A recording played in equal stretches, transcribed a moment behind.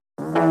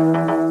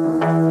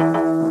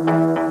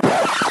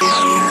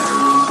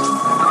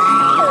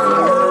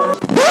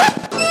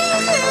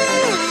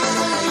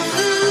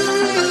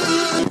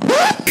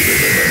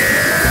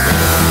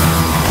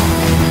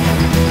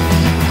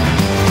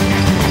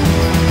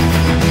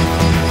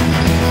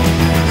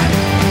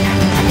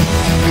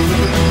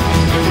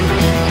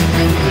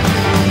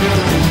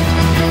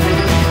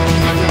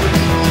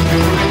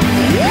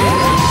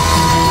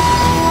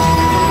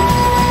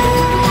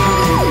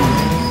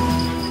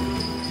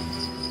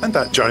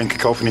That jarring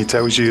cacophony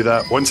tells you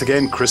that once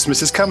again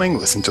Christmas is coming.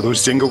 Listen to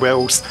those jingle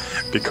bells,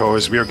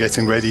 because we are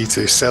getting ready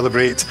to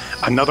celebrate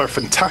another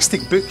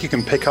fantastic book you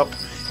can pick up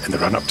in the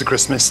run up to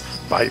Christmas.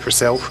 Buy it for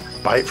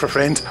yourself, buy it for a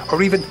friend,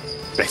 or even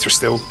better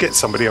still, get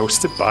somebody else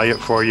to buy it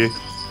for you.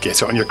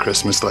 Get it on your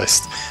Christmas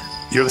list.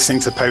 You're listening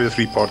to the Power of the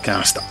Three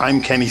podcast.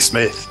 I'm Kenny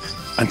Smith,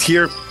 and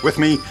here with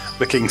me,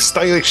 looking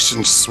stylish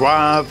and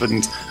suave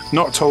and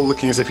not at all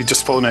looking as if he'd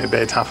just fallen out of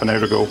bed half an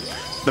hour ago,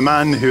 the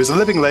man who is a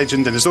living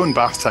legend in his own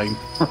bath time,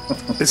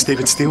 it's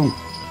David Steele.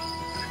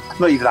 I've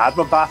not even had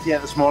my bath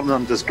yet this morning.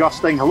 I'm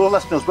disgusting. Hello,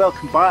 listeners.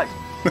 Welcome back.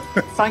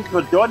 Thank you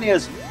for joining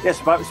us.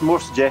 Yes, back with some more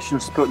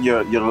suggestions to put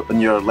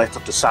in your letter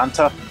to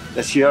Santa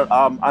this year.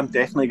 I'm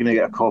definitely going to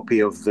get a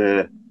copy of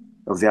the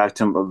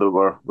item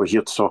that we're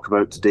here to talk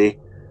about today,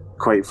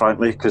 quite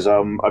frankly, because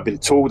I've been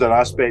told an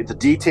aspect of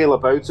detail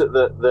about it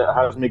that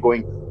has me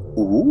going,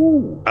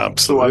 ooh.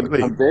 Absolutely.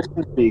 So I'm very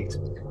intrigued.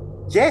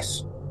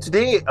 Yes.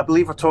 Today, I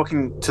believe we're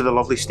talking to the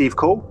lovely Steve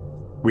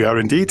Cole. We are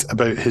indeed,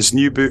 about his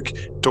new book,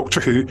 Doctor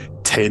Who,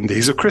 10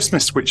 Days of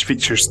Christmas, which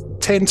features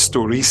 10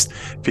 stories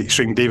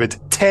featuring David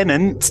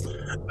Tennant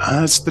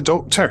as the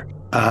Doctor.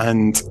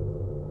 And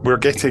we're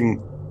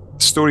getting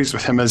stories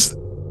with him as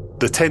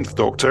the 10th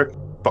Doctor,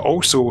 but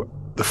also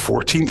the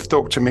 14th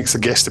Doctor makes a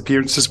guest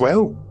appearance as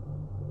well.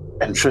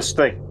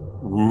 Interesting.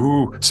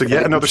 Ooh, so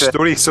yet another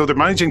story. So they're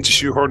managing to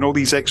shoehorn all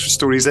these extra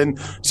stories in,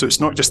 so it's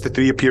not just the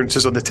 3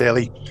 appearances on the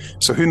telly.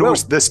 So who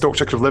knows, this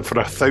Doctor could live for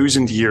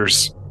 1,000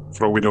 years,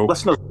 for all we know.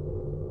 Listeners,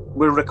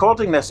 we're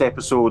recording this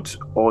episode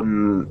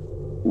on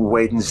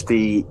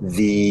Wednesday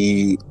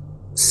the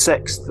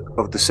 6th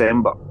of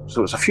December,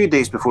 so it's a few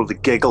days before The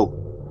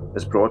Giggle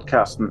is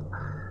broadcasting.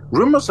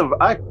 Rumours of,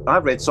 I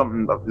read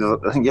something,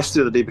 I think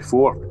yesterday or the day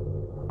before,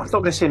 I'm not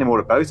going to say any more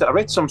about it. I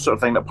read some sort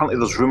of thing that apparently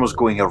there's rumours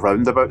going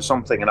around about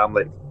something, and I'm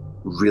like,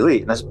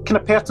 really? And it's kind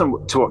of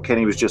pertinent to what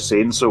Kenny was just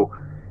saying. So,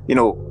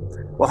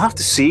 we'll have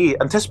to see.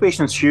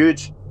 Anticipation's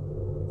huge.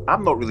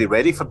 I'm not really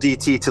ready for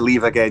DT to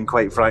leave again,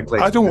 quite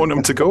frankly. I don't want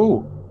him to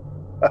go.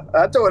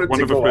 I don't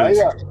want him to go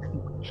either.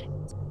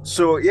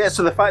 So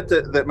the fact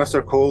that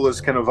Mr. Cole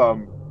is kind of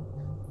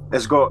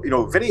has got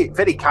very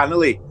very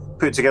cannily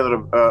put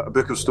together a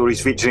book of stories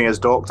featuring his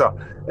Doctor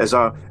is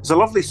a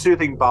lovely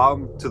soothing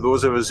balm to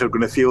those of us who are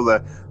going to feel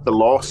the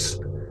loss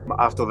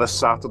after this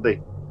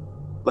Saturday.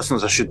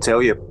 Listeners, I should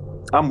tell you,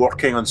 I'm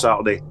working on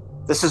Saturday.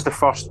 This is the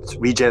first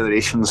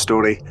Regeneration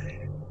story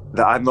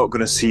that I'm not going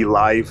to see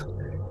live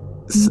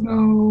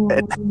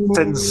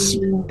since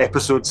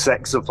episode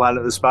 6 of Planet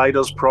of the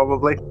Spiders,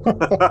 probably.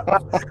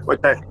 Which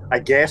I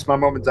guess my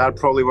mum and dad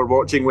probably were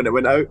watching when it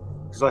went out,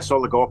 because I saw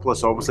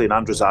Legopolis, obviously, and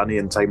Androzani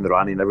and Time the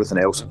Rani and everything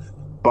else.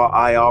 But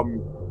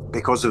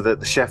because of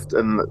the shift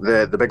and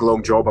the big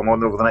long job I'm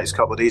on over the next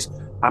couple of days,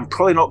 I'm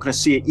probably not going to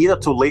see it either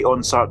till late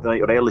on Saturday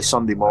night or early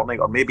Sunday morning,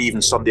 or maybe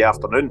even Sunday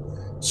afternoon.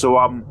 So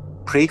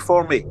pray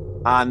for me,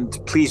 and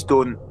please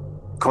don't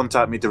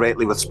contact me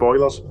directly with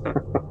spoilers.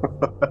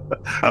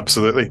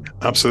 Absolutely.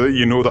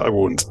 You know that I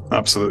won't.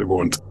 Absolutely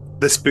won't.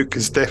 This book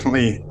is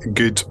definitely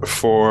good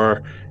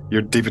for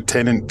your David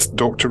Tennant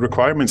Doctor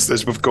requirements.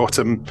 As we've got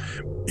him,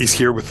 he's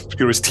here with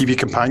his TV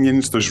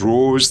companions. There's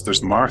Rose,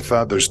 there's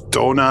Martha, there's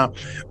Donna.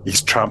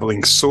 He's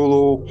travelling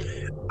solo,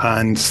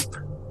 and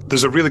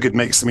there's a really good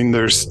mix. I mean,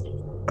 there's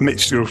a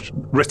mix,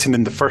 written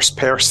in the first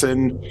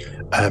person,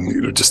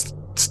 just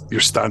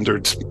your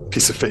standard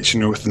piece of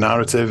fiction with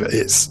narrative.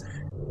 It's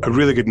a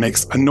really good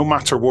mix, and no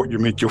matter what your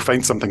mood, you'll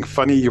find something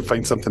funny, you'll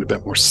find something a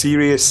bit more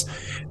serious,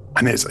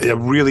 and it's a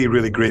really,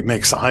 really great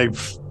mix.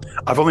 I've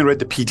only read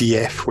the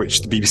PDF,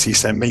 which the BBC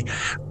sent me,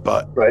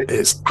 but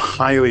It's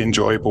highly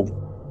enjoyable.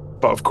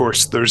 But of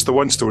course, there's the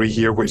one story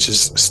here, which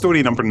is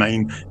story number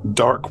 9,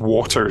 Dark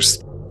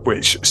Waters,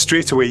 which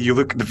straight away you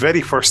look, the very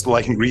first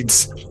line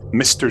reads,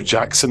 Mr.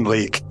 Jackson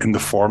Lake in the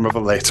form of a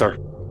letter.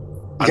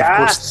 And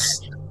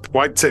yes! Of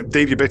course,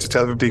 Dave, you better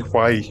tell everybody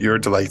why you're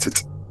delighted.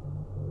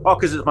 Oh,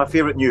 because it's my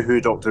favourite new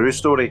Who Doctor Who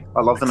story.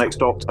 I love The Next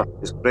Doctor.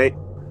 It's great.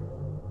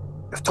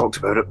 I've talked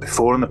about it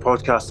before on the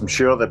podcast, I'm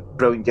sure. The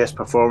brilliant guest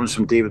performance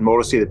from David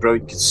Morrissey, the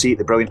brilliant conceit,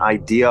 the brilliant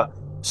idea,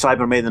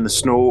 Cybermen in the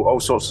Snow, all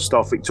sorts of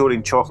stuff.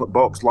 Victorian Chocolate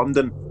Box,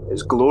 London.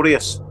 It's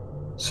glorious.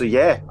 So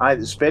yeah,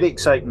 it's very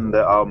exciting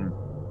that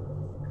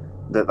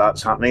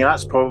that's happening. And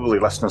that's probably,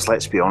 listeners,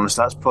 let's be honest,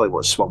 that's probably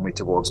what swung me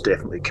towards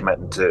definitely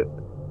committing to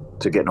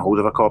getting a hold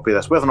of a copy of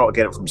this. Whether or not I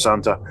get it from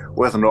Santa,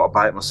 whether or not I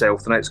buy it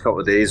myself the next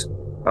couple of days.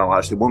 Well,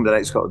 actually, won't be the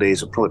next couple of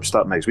days. I'll probably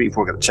start next week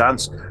before I get a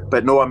chance.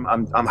 But no,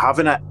 I'm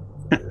having it.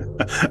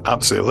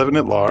 Absolutely, living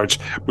at large.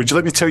 Would you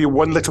let me tell you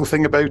one little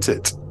thing about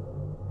it?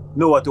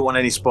 No, I don't want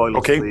any spoilers.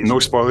 Okay, please. no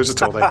spoilers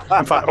at all then.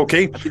 In fact,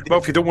 okay, well,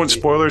 if you don't want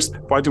spoilers,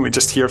 why don't we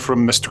just hear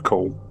from Mr.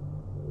 Cole?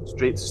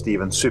 Straight to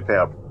Stephen.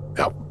 Superb.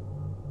 Yep.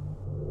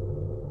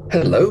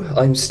 Hello,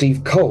 I'm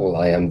Steve Cole.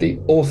 I am the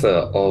author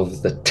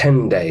of The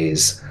 10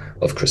 Days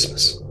of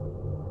Christmas.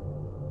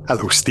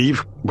 Hello,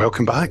 Steve.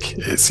 Welcome back.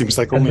 It seems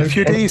like only a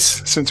few days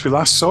since we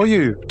last saw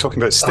you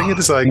talking about Sting of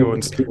the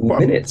Zygons.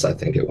 Minutes, I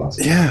think it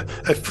was. Yeah,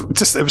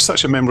 it was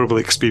such a memorable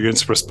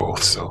experience for us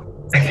both.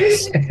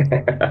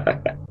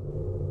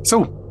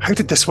 So, how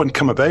did this one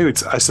come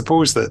about? I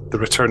suppose that the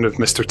return of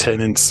Mr.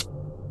 Tennant's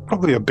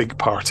probably a big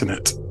part in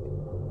it.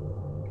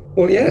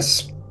 Well,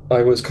 yes.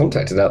 I was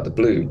contacted out the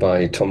blue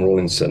by Tom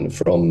Rawlinson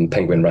from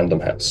Penguin Random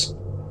House,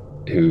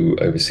 who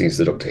oversees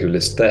the Doctor Who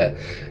list there.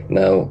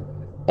 Now,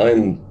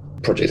 I'm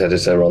project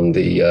editor on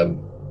the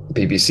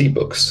BBC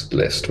books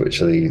list,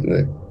 which are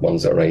the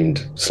ones that are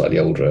aimed slightly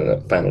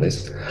older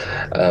families,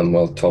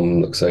 while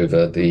Tom looks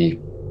over the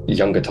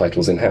younger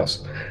titles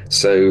in-house.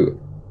 So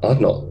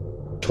I'd not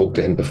talked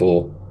to him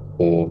before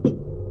or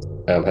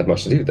had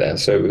much to do there,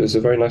 so it was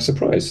a very nice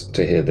surprise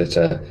to hear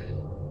that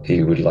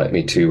he would like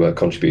me to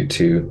contribute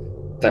to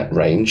that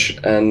range,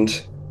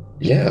 and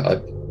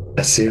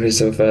a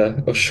series of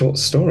short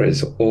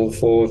stories, all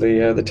for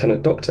the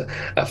Tennant Doctor.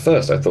 At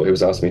first, I thought he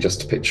was asking me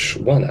just to pitch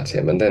one at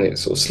him, and then it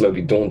sort of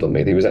slowly dawned on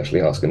me that he was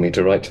actually asking me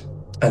to write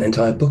an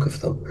entire book of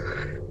them,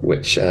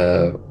 which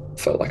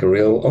felt like a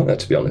real honour,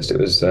 to be honest. It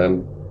was, I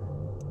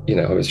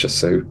was just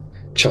so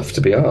chuffed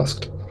to be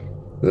asked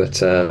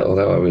that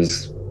although I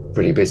was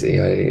pretty busy,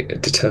 I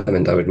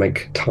determined I would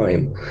make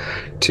time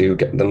to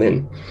get them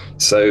in.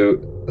 So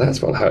that's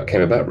how it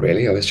came about,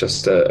 really. I was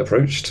just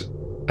approached,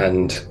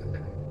 and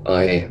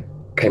I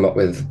came up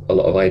with a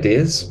lot of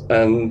ideas,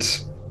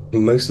 and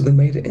most of them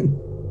made it in.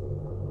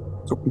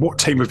 So what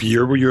time of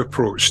year were you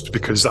approached?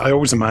 Because I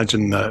always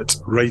imagine that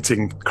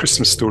writing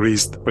Christmas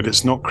stories when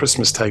it's not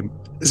Christmas time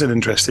is an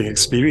interesting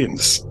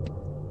experience.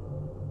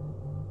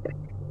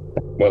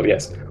 Well,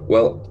 yes.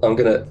 Well, I'm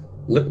going to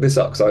look this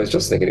up, because I was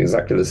just thinking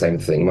exactly the same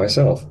thing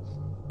myself.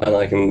 And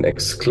I can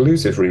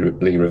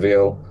exclusively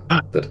reveal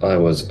that I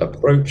was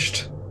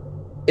approached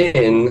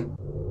in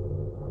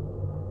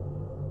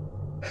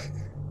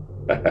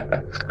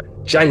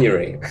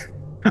January,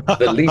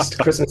 the least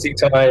Christmassy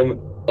time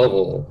of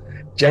all.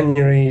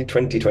 January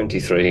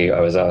 2023, I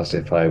was asked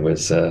if I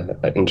was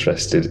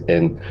interested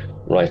in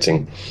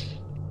writing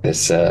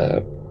this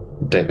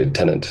David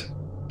Tennant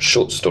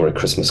short story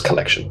Christmas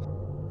collection.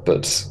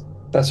 But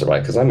that's all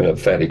right, because I'm in a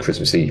fairly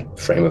Christmassy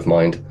frame of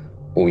mind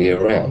all year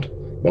round.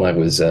 When I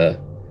was a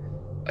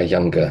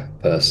younger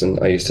person,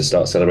 I used to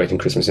start celebrating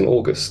Christmas in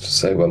August.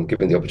 So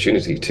given the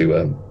opportunity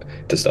to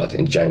start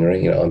in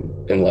January, I'm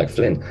in like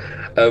Flynn.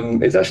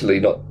 It's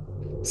actually not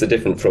so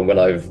different from when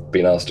I've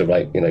been asked to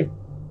write,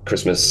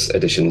 Christmas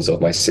editions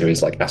of my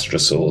series like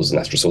Astrosaurs and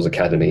Astrosaurs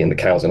Academy and The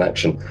Cows in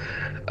Action.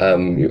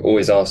 You're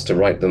always asked to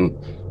write them,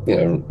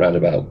 around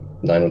about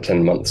 9 or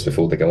 10 months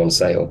before they go on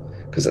sale,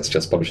 because that's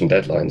just publishing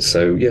deadlines.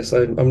 So yes,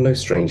 I'm no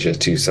stranger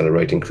to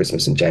celebrating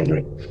Christmas in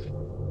January.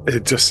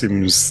 It just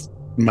seems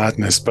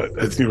madness, but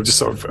just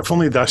sort of, if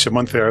only dash a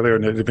month earlier,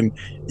 and it'd have been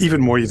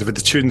even more. You'd have had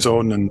the tunes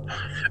on and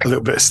a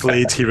little bit of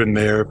Slade here and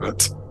there,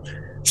 but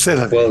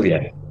still. Well,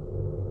 yeah,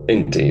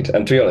 indeed.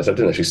 And to be honest, I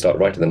didn't actually start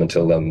writing them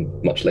until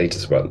much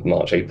later, about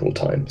March, April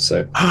time.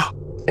 So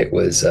it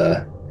was,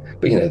 but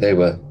they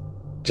were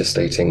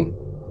gestating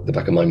the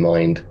back of my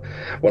mind.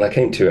 When I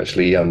came to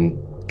actually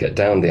get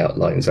down the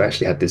outlines, I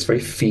actually had this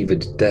very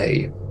fevered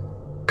day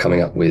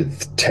coming up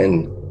with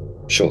 10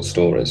 short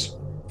stories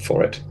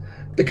for it,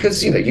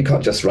 because you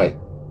can't just write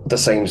the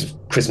same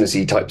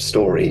Christmassy type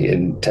story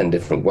in 10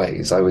 different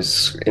ways. I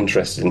was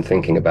interested in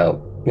thinking about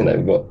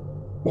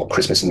what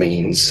Christmas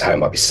means, how it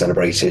might be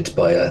celebrated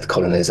by Earth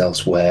colonies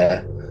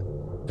elsewhere,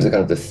 the kind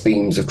of the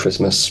themes of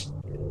Christmas,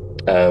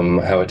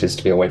 how it is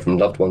to be away from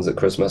loved ones at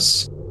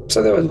Christmas.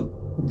 So there were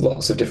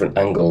lots of different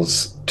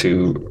angles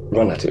to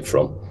run at it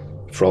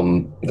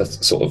from the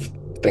sort of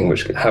thing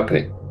which, how can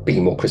it be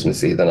more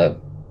Christmassy than a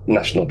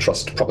National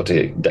Trust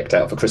property decked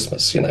out for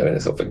Christmas, in a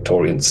sort of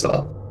Victorian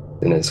style,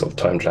 in a sort of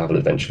time travel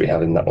adventure we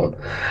have in that one.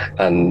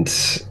 And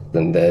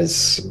then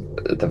there's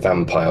the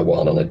vampire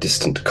one on a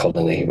distant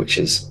colony, which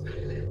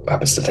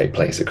happens to take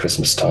place at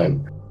Christmas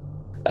time.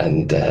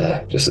 And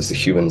just as the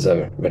humans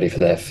are ready for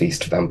their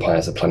feast,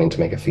 vampires are planning to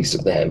make a feast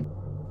of them.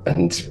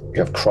 And you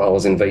have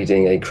Kralls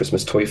invading a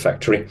Christmas toy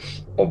factory,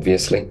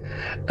 obviously,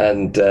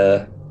 and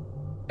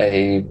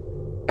a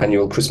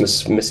annual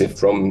Christmas missive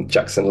from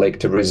Jackson Lake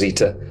to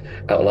Rosita,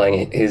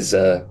 outlining his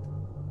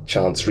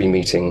chance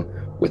re-meeting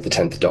with the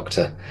 10th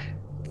Doctor.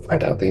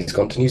 Find out that he's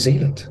gone to New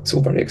Zealand. It's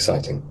all very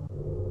exciting.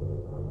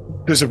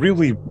 There's a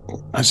really,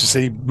 as you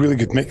say, really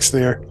good mix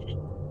there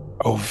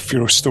of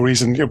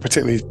stories, and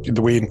particularly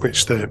the way in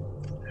which they're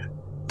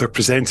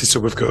presented. So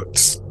we've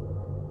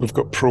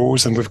got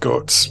prose, and we've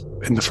got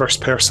in the first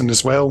person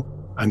as well,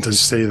 and as you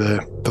say,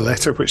 the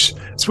letter, which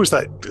I suppose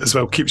that as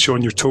well keeps you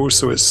on your toes.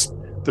 So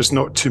there's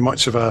not too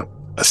much of a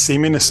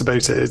sameness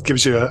about it. It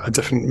gives you a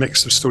different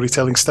mix of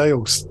storytelling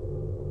styles.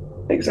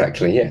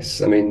 Exactly,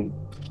 yes. I mean,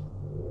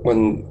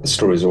 when the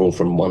stories are all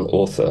from one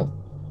author,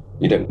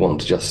 you don't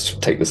want to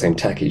just take the same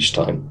tack each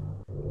time.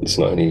 It's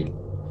not only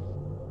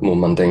more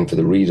mundane for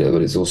the reader,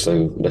 but it's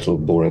also a little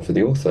boring for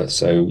the author.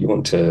 So you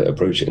want to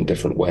approach it in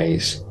different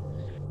ways.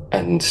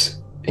 And,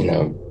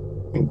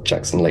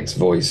 Jackson Lake's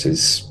voice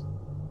is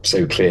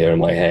so clear in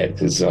my head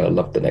because I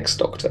loved The Next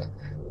Doctor,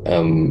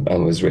 and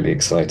was really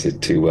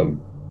excited to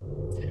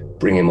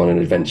bring him on an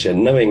adventure.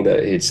 Knowing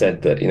that he'd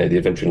said that, the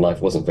adventure in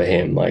life wasn't for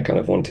him, I kind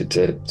of wanted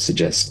to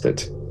suggest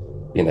that,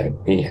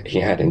 he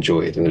had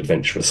enjoyed an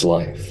adventurous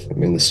life. I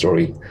mean, the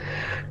story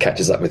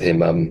catches up with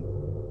him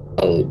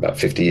about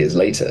 50 years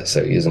later,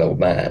 so he's an old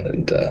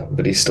man,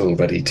 but he's still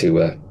ready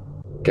to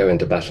go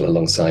into battle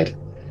alongside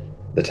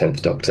the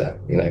 10th Doctor.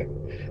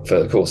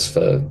 For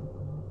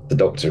the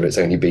Doctor, it's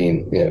only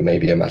been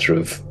maybe a matter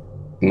of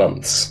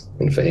months,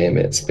 and for him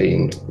it's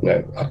been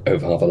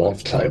over half a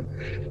lifetime.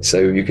 So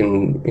you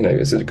can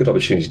it's a good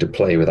opportunity to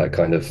play with that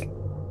kind of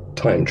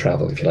time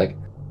travel, if you like.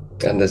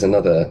 And there's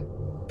another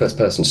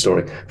first-person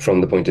story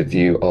from the point of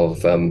view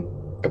of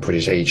a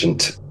British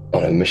agent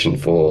on a mission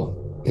for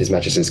His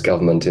Majesty's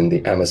government in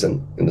the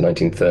Amazon in the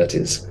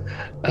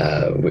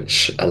 1930s,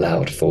 which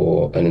allowed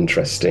for an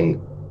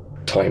interesting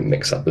time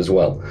mix-up as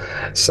well.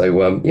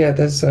 So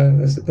there's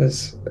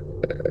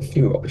a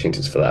few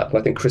opportunities for that. But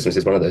I think Christmas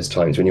is one of those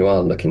times when you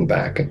are looking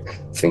back and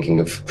thinking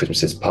of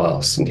Christmases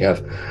past, and you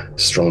have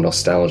strong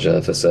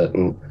nostalgia for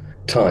certain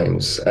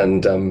times.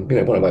 And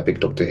one of my big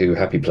Doctor Who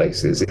happy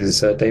places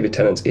is David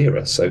Tennant's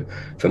era. So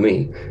for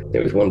me,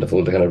 it was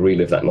wonderful to kind of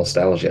relive that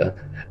nostalgia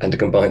and to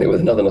combine it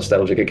with another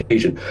nostalgic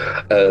occasion.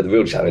 The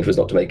real challenge was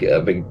not to make it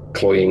a big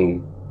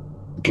cloying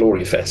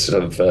glory fest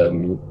of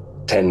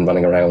 10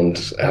 running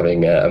around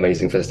having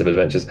amazing festive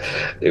adventures.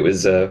 It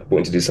was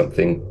wanting to do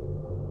something,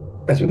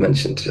 as we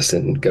mentioned, just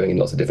in going in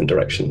lots of different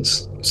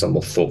directions. Some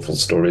more thoughtful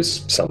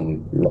stories,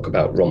 some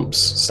knockabout romps,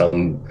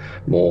 some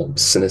more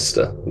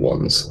sinister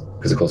ones.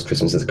 Because, of course,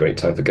 Christmas is a great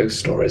time for ghost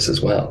stories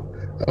as well.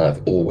 And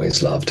I've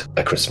always loved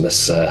a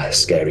Christmas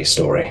scary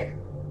story.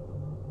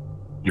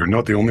 You're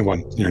not the only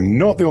one. You're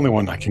not the only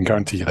one, I can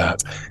guarantee you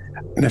that.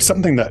 And there's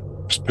something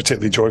that's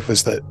particularly joyful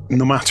is that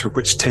no matter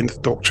which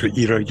 10th Doctor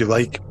era you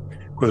like,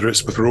 whether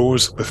it's with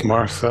Rose, with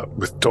Martha,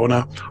 with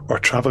Donna, or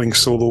travelling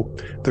solo,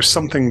 there's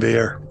something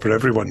there for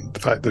everyone. The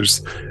fact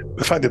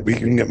that we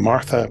can get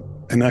Martha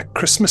in a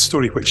Christmas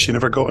story, which she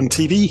never got on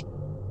TV.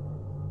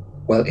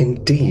 Well,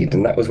 indeed,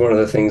 and that was one of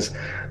the things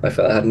I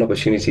felt I had an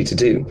opportunity to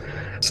do.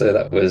 So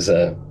that was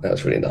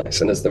really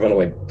nice. And as The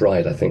Runaway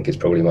Bride, I think, is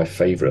probably my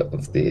favourite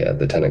of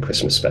the Tennant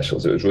Christmas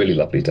specials. It was really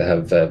lovely to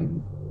have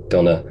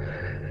Donna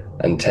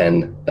and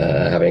Ten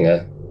having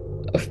a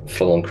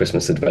full-on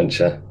Christmas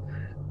adventure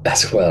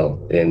as well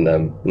in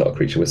Not a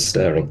Creature Worth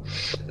Stirring.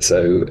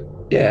 So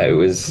yeah, it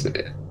was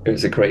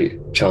a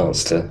great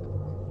chance to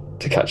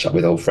catch up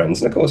with old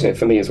friends. And of course,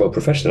 for me as well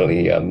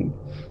professionally,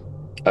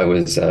 I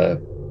was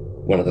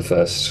one of the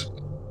first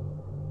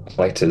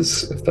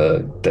writers for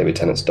David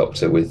Tennant's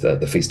Doctor with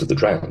The Feast of the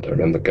Drowned. I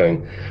remember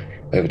going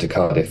over to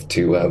Cardiff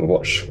to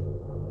watch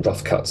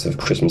rough cuts of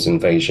Christmas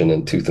Invasion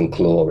and Tooth and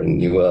Claw in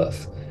New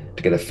Earth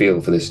to get a feel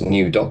for this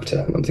new Doctor.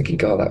 And I'm thinking,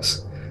 God,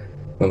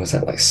 when was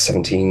that, like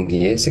 17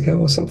 years ago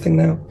or something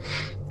now?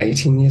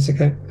 18 years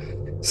ago?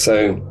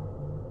 So,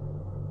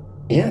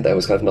 yeah, there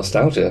was kind of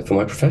nostalgia for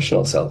my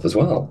professional self as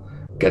well,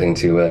 getting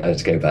to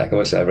go back.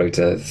 I wrote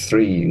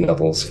 3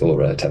 novels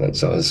for Tennant,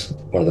 so I was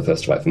one of the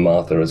first to write for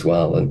Martha as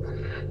well, and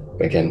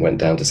again went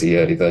down to see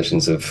early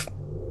versions of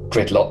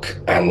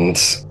Gridlock and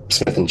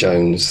Smith and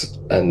Jones,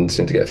 and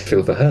to get a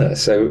feel for her.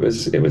 So it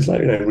was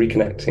like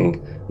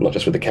reconnecting not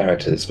just with the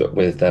characters, but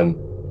with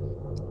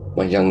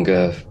my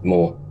younger,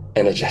 more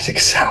energetic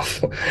self,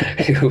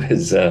 who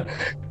was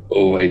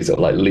always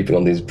like leaping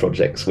on these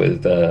projects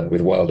with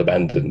wild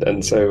abandon.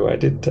 And so I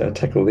did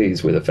tackle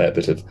these with a fair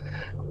bit of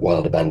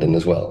wild abandon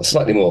as well.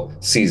 Slightly more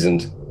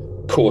seasoned,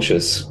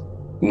 cautious,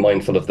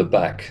 mindful of the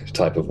back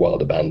type of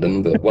wild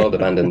abandon, but wild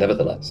abandon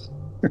nevertheless.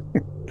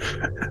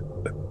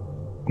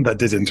 That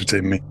did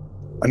entertain me.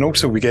 And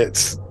also we get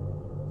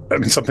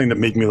something that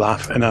made me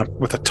laugh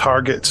with a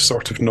Target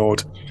sort of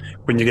nod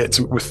when you get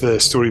to, with the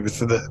story with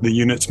the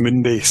unit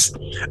Moonbase,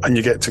 and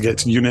you get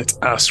to unit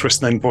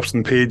asterisk and then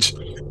bottom page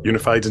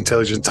Unified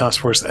Intelligence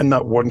Task Force in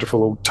that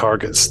wonderful old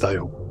Target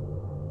style.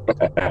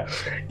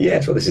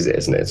 Yes, well, this is it,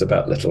 isn't it? It's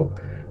about little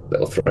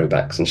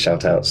throwbacks and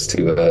shout outs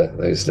to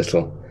those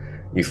little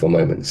youthful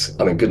moments.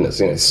 I mean,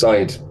 goodness,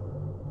 side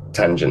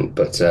tangent,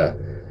 but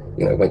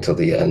wait till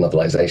the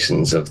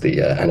novelizations of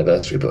the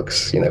anniversary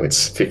books.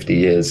 It's 50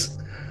 years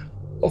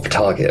of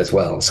Target as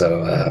well,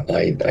 so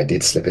I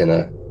did slip in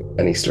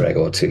an Easter egg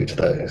or two to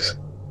those.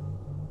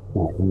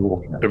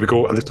 There we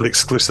go, a little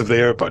exclusive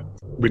there, but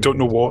we don't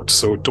know what,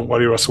 so don't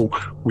worry, Russell,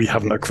 we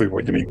haven't a clue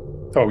what you mean.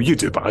 Oh, you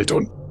do, but I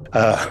don't.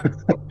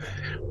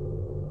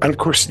 And of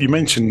course, you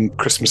mentioned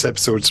Christmas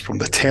episodes from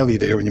the telly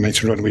there when you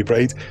mentioned Runaway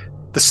Bride.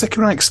 The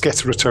Sycorax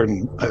get a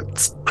return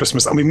at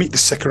Christmas, and we meet the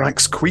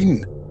Sycorax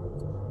Queen.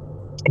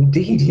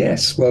 Indeed,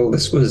 yes. Well,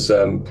 this was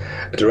a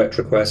direct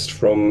request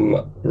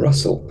from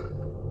Russell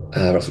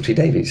T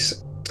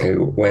Davies,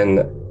 who, when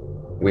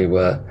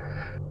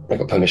I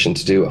got permission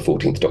to do a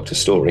 14th Doctor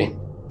story,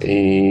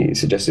 he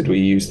suggested we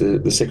use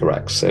the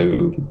Sycorax. So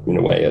in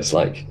a way, it's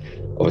like,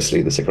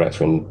 obviously the Sycorax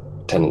were in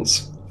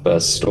Tennant's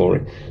first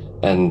story,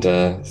 and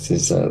this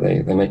is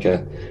they make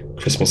a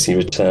Christmassy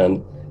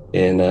return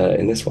in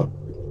this one.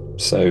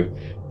 So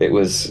it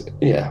was,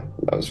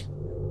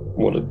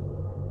 what a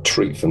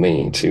treat for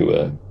me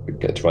to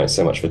get to write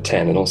so much for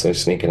 10 and also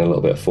sneak in a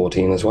little bit of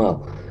 14 as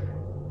well.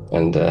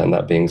 And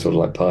that being sort of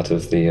like part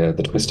of the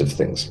twist of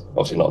things.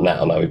 Obviously not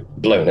now we've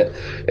blown it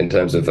in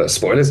terms of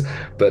spoilers,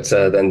 but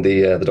then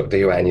the Doctor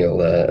Who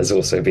annual has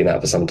also been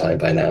out for some time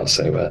by now,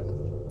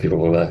 so people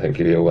will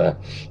hopefully be aware.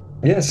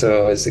 Yeah,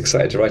 so I was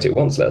excited to write it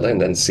once, let alone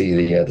then see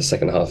the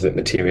second half of it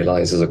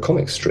materialise as a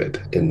comic strip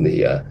in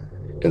the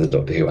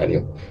Doctor Who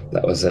annual.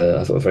 That was,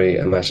 I thought, a very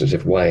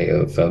imaginative way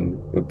of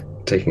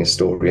taking a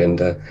story and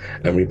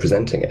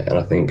representing it. And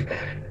I think,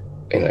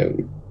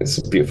 it's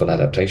a beautiful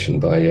adaptation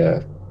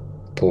by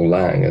Paul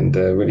Lang, and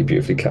really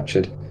beautifully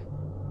captured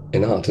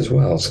in art as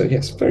well. So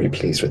yes, very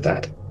pleased with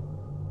that.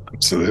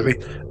 Absolutely.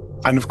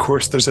 And of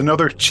course, there's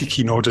another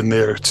cheeky nod in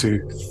there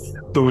to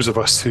those of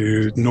us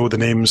who know the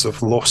names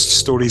of lost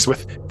stories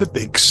with the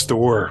big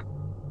store.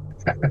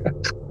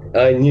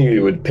 I knew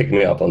you would pick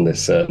me up on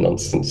this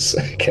nonsense,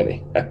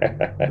 Kenny.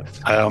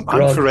 I'm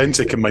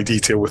forensic in my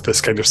detail with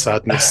this kind of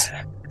sadness.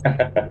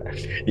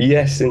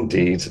 Yes,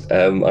 indeed.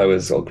 I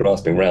was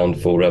grasping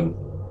round for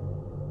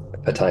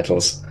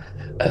titles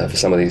for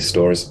some of these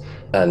stories,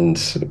 and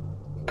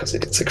because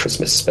it's a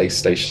Christmas space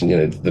station,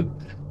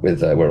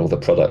 where all the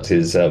product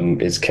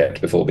is kept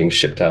before being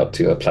shipped out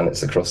to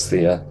planets across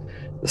the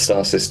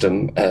star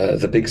system.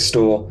 The big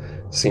store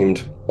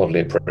seemed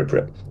oddly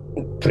appropriate.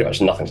 Pretty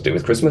much nothing to do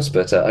with Christmas,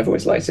 but I've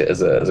always liked it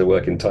as a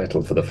working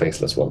title for the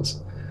Faceless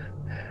Ones.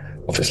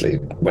 Obviously,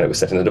 when it was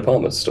set in a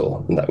department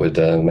store, that would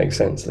make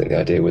sense. I think the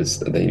idea was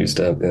that they used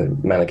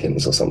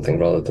mannequins or something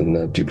rather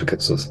than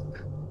duplicates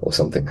or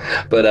something.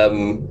 But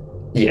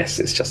yes,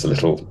 it's just a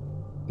little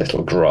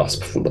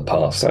grasp from the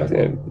past. So,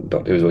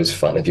 Doctor Who is always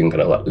fun if you can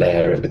kind of like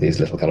layer it with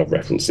these little kind of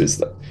references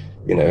that,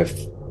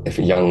 if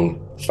a young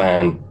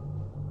fan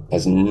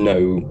has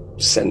no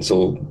sense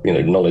or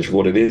knowledge of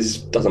what it is,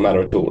 doesn't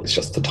matter at all. It's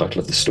just the title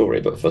of the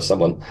story. But for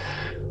someone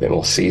a bit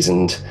more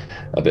seasoned,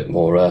 a bit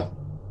more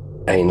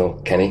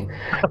anal, Kenny,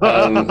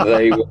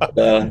 they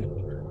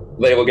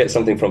will get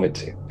something from it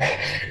too.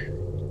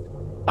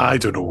 I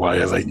don't know why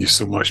I like you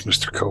so much,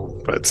 Mr.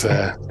 Cole, but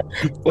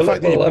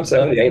I'm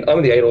saying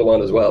I'm the anal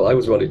one as well. I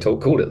was one who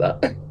called it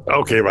that.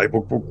 Okay, right,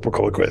 we'll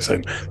call it quits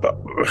then. But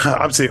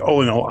I would say,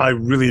 all in all, I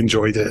really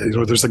enjoyed it.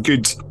 There's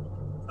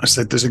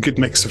a good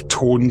mix of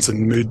tones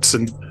and moods,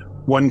 and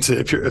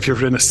if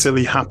you're in a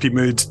silly, happy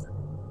mood,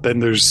 then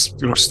there's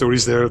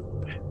stories there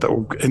that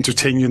will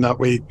entertain you in that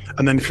way.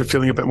 And then if you're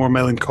feeling a bit more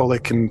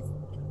melancholic and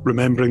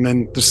remembering,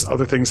 then there's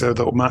other things there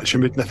that will match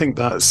your mood. And I think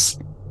that's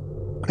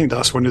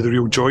one of the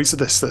real joys of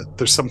this, that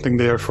there's something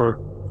there for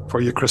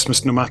your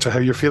Christmas, no matter how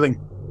you're feeling.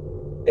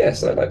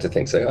 Yes, I'd like to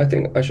think so. I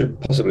think I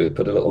should possibly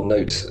put a little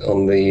note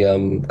on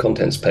the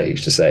contents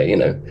page to say,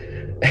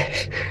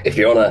 if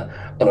you're on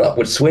an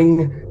upward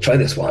swing, try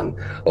this one.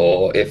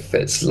 Or if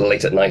it's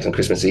late at night on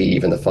Christmas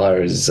Eve and the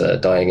fire is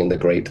dying in the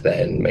grate,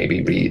 then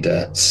maybe read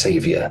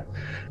Saviour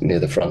near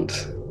the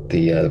front,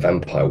 the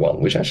vampire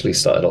one, which actually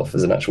started off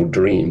as an actual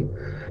dream,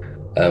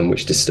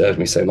 which disturbed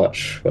me so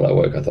much when I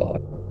woke. I thought,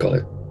 I've got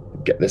to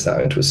get this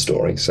out into a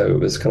story. So it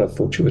was kind of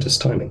fortuitous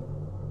timing.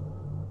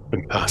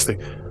 Fantastic.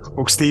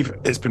 Well, Steve,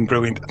 it's been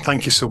brilliant.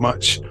 Thank you so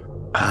much.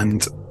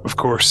 And of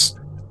course,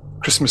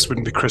 Christmas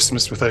wouldn't be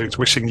Christmas without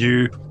wishing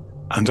you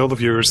and all of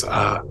yours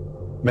a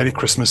Merry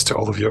Christmas to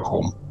all of you at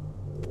home.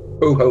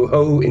 Ho, ho,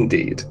 ho,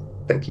 indeed.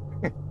 Thank you.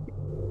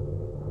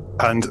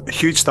 And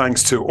huge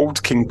thanks to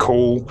Old King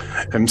Cole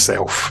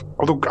himself.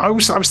 Although I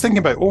was thinking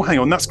about, hang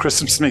on, that's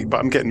Christmas to me, but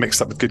I'm getting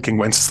mixed up with Good King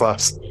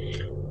Wenceslas.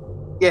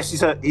 Yes,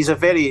 he's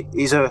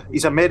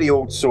a merry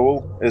old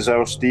soul, is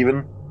our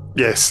Stephen.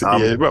 Yes,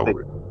 yeah. Well,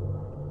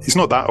 he's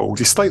not that old.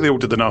 He's slightly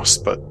older than us,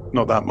 but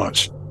not that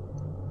much.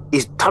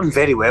 He's done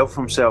very well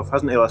for himself,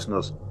 hasn't he,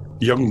 listeners?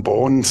 Young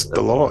Bond,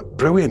 the lot,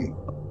 brilliant.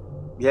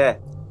 Yeah.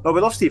 No, we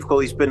love Steve Cole.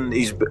 He's been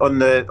on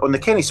the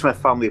Kenny Smith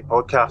family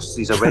podcasts.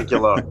 He's a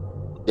regular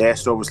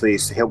guest. Obviously,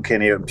 he's helped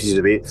Kenny out in Pieces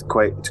of Eight to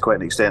quite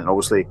an extent, and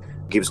obviously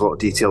gives a lot of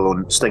detail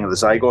on Sting of the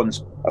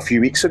Zygons a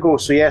few weeks ago.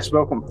 So yes,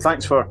 welcome.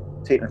 Thanks for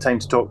taking the time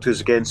to talk to us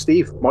again,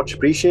 Steve. Much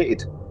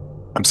appreciated.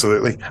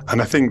 Absolutely.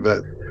 And I think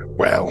that,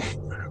 well,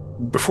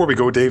 before we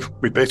go, Dave,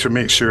 we'd better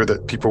make sure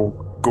that people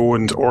go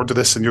and order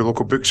this in your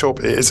local bookshop.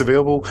 It is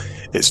available.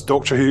 It's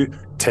Doctor Who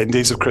 10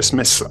 Days of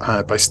Christmas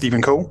by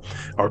Stephen Cole,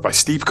 or by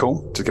Steve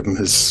Cole, to give him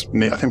his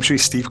name. I'm sure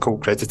he's Steve Cole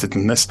credited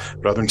in this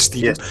rather than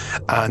Stephen. Yes.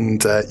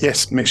 And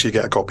yes, make sure you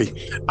get a copy.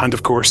 And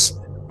of course,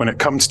 when it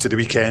comes to the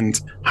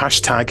weekend,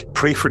 hashtag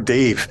pray for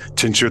Dave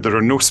to ensure there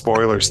are no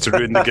spoilers to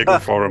ruin the giggle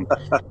for him.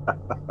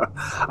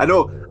 I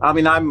know. I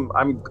mean, I'm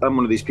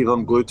one of these people.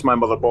 I'm glued to my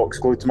mother box,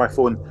 glued to my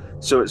phone.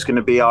 So it's going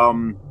to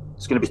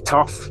be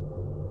tough.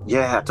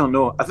 Yeah, I don't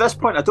know. At this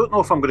point, I don't know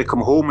if I'm going to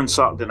come home on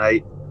Saturday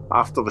night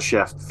after the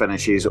shift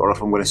finishes, or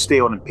if I'm going to stay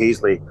on in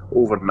Paisley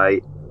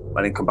overnight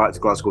and then come back to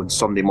Glasgow on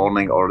Sunday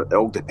morning, or it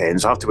all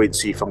depends. I have to wait and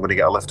see if I'm going to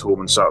get a lift home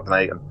on Saturday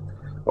night. And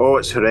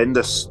it's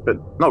horrendous, but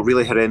not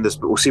really horrendous,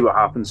 but we'll see what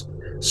happens.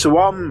 So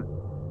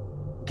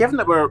given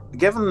that we're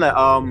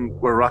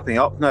wrapping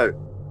up now,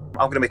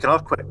 I'm going to make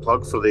another quick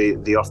plug for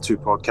the Earth 2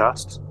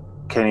 podcast.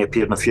 Kenny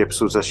appeared in a few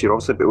episodes this year,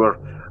 obviously, but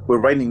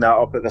we're winding that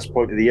up at this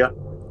point of the year,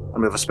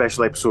 and we have a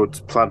special episode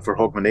planned for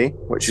Hogmanay,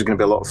 which is going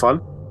to be a lot of fun.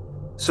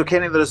 So,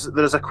 Kenny,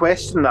 there's a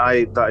question that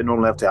I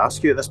normally have to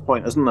ask you at this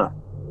point, isn't there?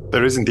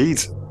 There is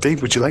indeed.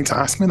 Dave, would you like to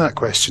ask me that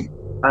question?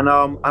 And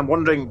I'm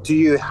wondering, do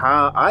you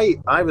have...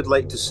 I would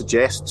like to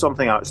suggest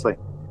something, actually.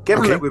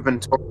 Given that we've been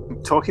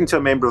talking to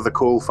a member of the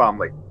Cole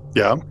family,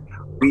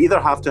 we either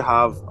have to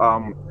have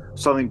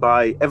something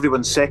by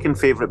everyone's second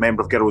favourite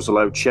member of Girls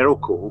Aloud, Cheryl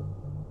Cole,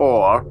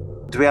 or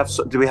do we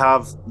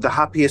have The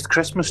Happiest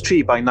Christmas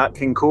Tree by Nat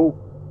King Cole,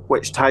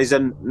 which ties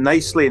in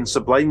nicely and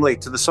sublimely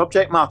to the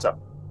subject matter?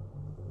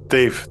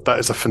 Dave, that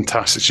is a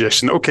fantastic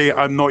suggestion. Okay,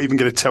 I'm not even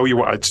going to tell you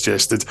what I'd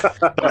suggested.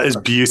 That is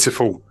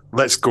beautiful.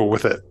 Let's go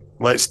with it.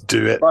 Let's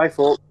do it. Bye,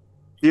 folks.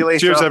 See you later.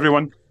 Cheers,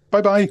 everyone.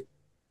 Bye-bye.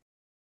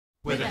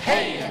 With a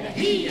hey and a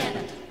he and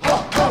a ho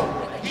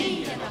ho and a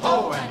he and a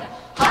ho and a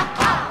ha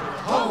ha and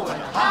a ho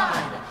and a ha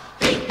and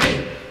a hey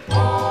hey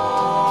ho.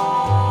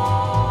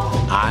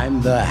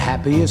 I'm the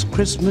happiest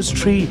Christmas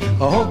tree.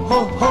 Oh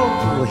ho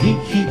ho, he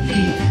he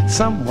he.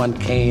 Someone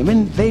came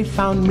and they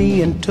found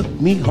me and took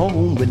me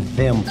home with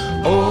them.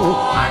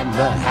 Oh, I'm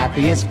the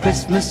happiest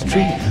Christmas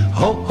tree.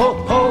 Ho ho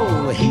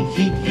ho, he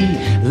he he.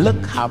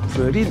 Look how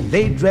pretty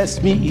they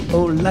dress me.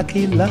 Oh,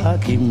 lucky,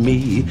 lucky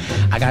me.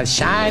 I got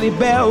shiny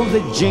bells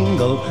that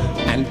jingle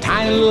and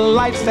tiny little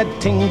lights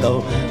that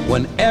tingle.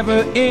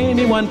 Whenever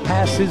anyone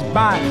passes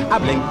by, I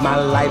blink my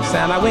lights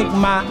and I wink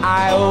my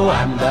eye. Oh,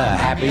 I'm the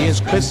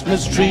happiest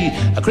Christmas tree.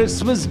 A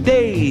Christmas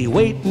day,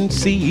 wait and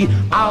see.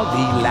 I'll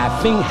be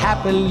laughing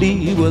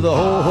happily with a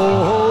ho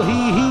ho ho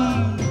hee hee.